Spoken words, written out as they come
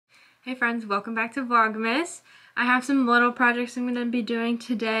Hey friends, welcome back to Vlogmas. I have some little projects I'm going to be doing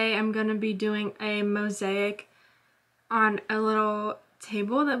today. I'm going to be doing a mosaic on a little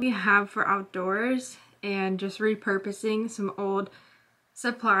table that we have for outdoors and just repurposing some old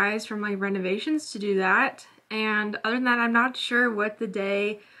supplies from my renovations to do that. And other than that, I'm not sure what the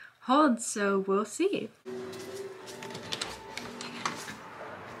day holds, so we'll see.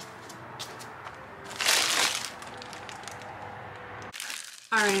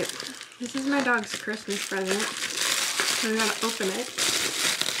 Alright, this is my dog's Christmas present, so I'm gonna open it.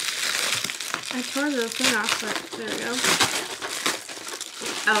 I tore the thing off, but there we go.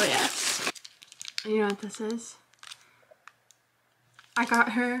 Oh yes. You know what this is? I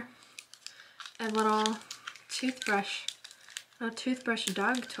got her a little toothbrush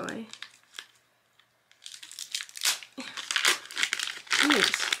dog toy.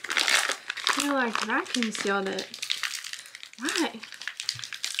 Jeez. You like vacuum sealed it. Why?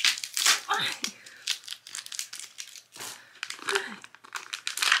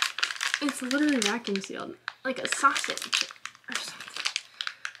 It's literally vacuum sealed, like a sausage or something.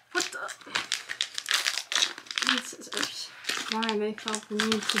 What the? These scissors. Why they felt the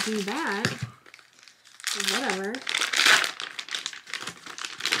need to do that? Whatever.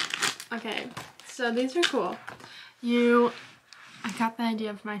 Okay, so these are cool. I got the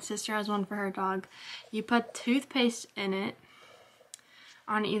idea from my sister has one for her dog. You put toothpaste in it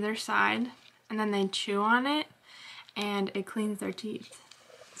on either side, and then they chew on it, and it cleans their teeth.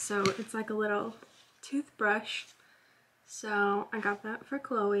 So it's like a little toothbrush. So I got that for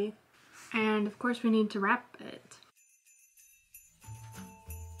Chloe. And of course we need to wrap it.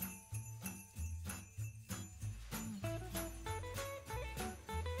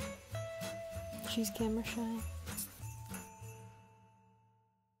 She's camera shy.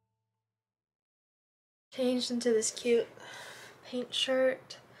 Changed into this cute paint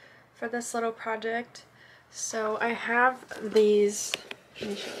shirt for this little project. So I have these, let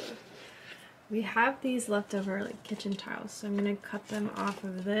me show you. We have these leftover like kitchen tiles, so I'm gonna cut them off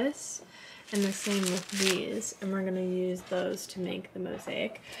of this, and the same with these, and we're gonna use those to make the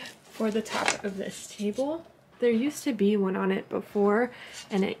mosaic for the top of this table. There used to be one on it before,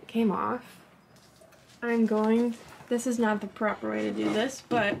 and it came off. This is not the proper way to do this,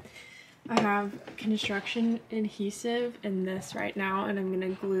 but I have construction adhesive in this right now, and I'm gonna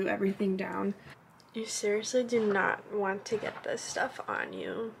glue everything down. You seriously do not want to get this stuff on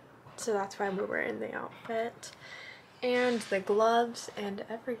you. So that's why we're wearing the outfit and the gloves and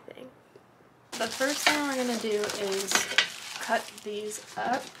everything. The first thing we're gonna do is cut these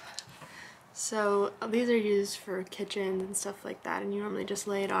up. So these are used for kitchens and stuff like that, and you normally just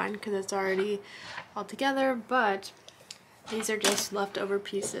lay it on because it's already all together, but these are just leftover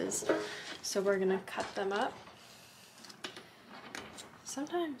pieces. So we're gonna cut them up.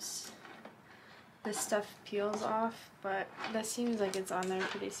 Sometimes this stuff peels off, but this seems like it's on there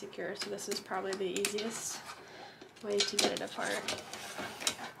pretty secure, so this is probably the easiest way to get it apart.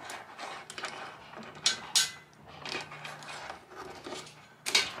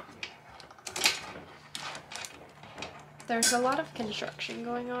 There's a lot of construction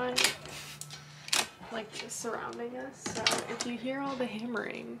going on, like surrounding us, so if you hear all the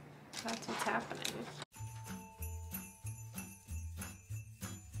hammering, that's what's happening.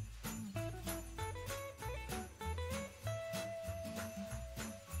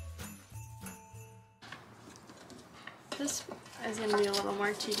 This is going to be a little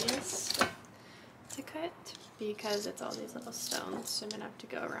more tedious to cut because it's all these little stones, so I'm going to have to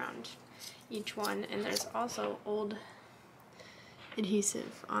go around each one, and there's also old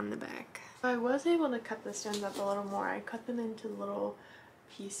adhesive on the back. I was able to cut the stones up a little more. I cut them into little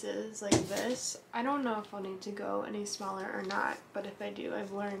pieces like this. I don't know if I'll need to go any smaller or not, but if I do,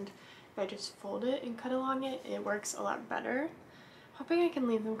 I've learned if I just fold it and cut along it, it works a lot better. Hoping I can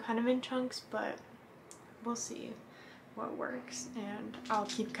leave them kind of in chunks, but we'll see what works, and I'll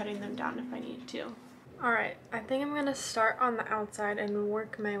keep cutting them down if I need to. Alright, I think I'm gonna start on the outside and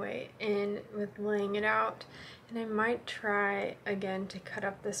work my way in with laying it out, and I might try again to cut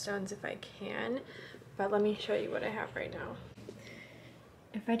up the stones if I can, but let me show you what I have right now.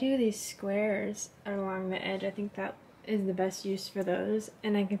 If I do these squares along the edge, I think that is the best use for those,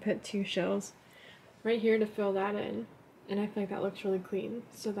 and I can put 2 shells right here to fill that in, and I feel like that looks really clean.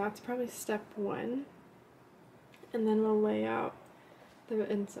 So that's probably step 1. And then we'll lay out the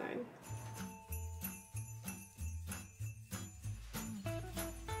inside.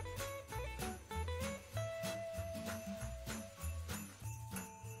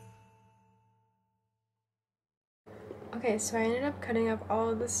 Okay, so I ended up cutting up all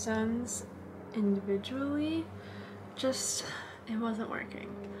of the stones individually, just it wasn't working.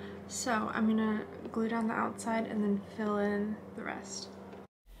 So I'm gonna glue down the outside and then fill in the rest.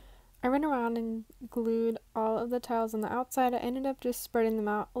 I went around and glued all of the tiles on the outside. I ended up just spreading them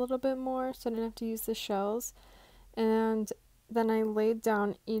out a little bit more so I didn't have to use the shells. And then I laid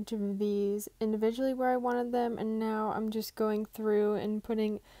down each of these individually where I wanted them, and now I'm just going through and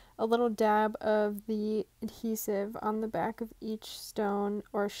putting a little dab of the adhesive on the back of each stone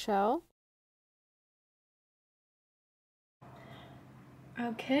or shell.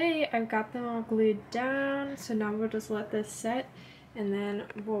 Okay, I've got them all glued down, so now we'll just let this set and then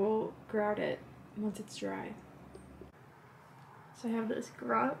we'll grout it once it's dry. So I have this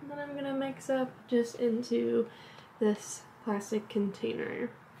grout that I'm gonna mix up just into this plastic container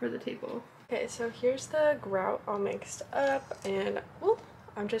for the table. Okay, so here's the grout all mixed up, and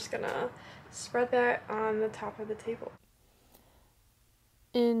I'm just gonna spread that on the top of the table.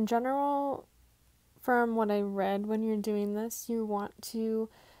 In general, from what I read, when you're doing this, you want to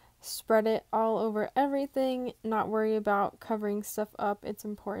spread it all over everything, not worry about covering stuff up. It's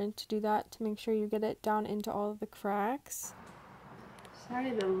important to do that to make sure you get it down into all of the cracks.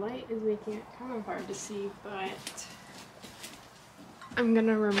 Sorry, the light is making it kind of hard to see, but I'm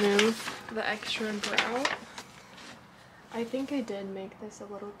gonna remove the extra grout. I think I did make this a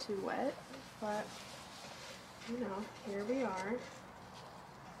little too wet, but you know, here we are.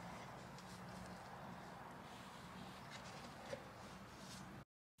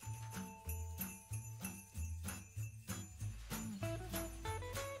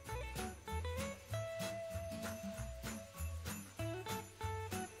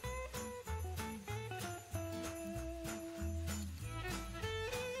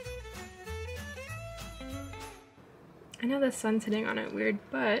 I know the sun's hitting on it weird,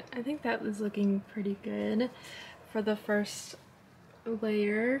 but I think that was looking pretty good for the first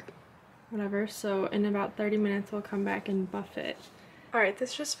layer, whatever. So in about 30 minutes we'll come back and buff it. Alright,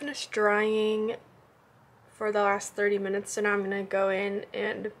 this just finished drying for the last 30 minutes, so now I'm gonna go in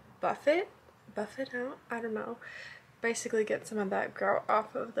and buff it out, I don't know. Basically get some of that grout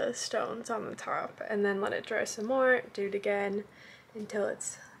off of the stones on the top and then let it dry some more, do it again until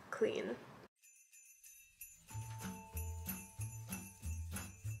it's clean.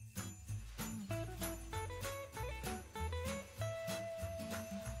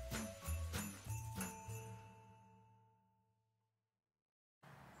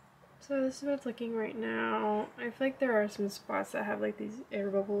 So this is what it's looking right now. I feel like there are some spots that have like these air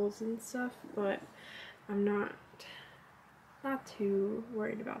bubbles and stuff, but I'm not too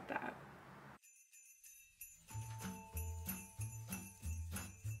worried about that.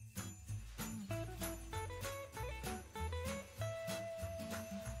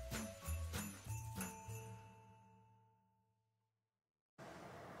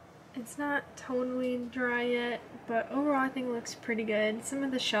 It's not totally dry yet, but overall I think it looks pretty good. Some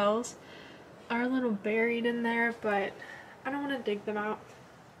of the shells are a little buried in there, but I don't want to dig them out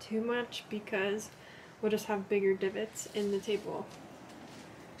too much because we'll just have bigger divots in the table.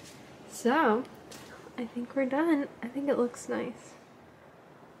 So, I think we're done. I think it looks nice.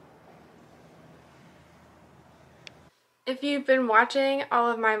 If you've been watching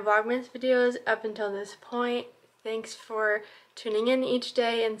all of my Vlogmas videos up until this point, thanks for tuning in each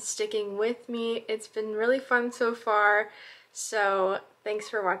day and sticking with me. It's been really fun so far, so thanks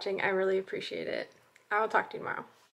for watching. I really appreciate it. I will talk to you tomorrow.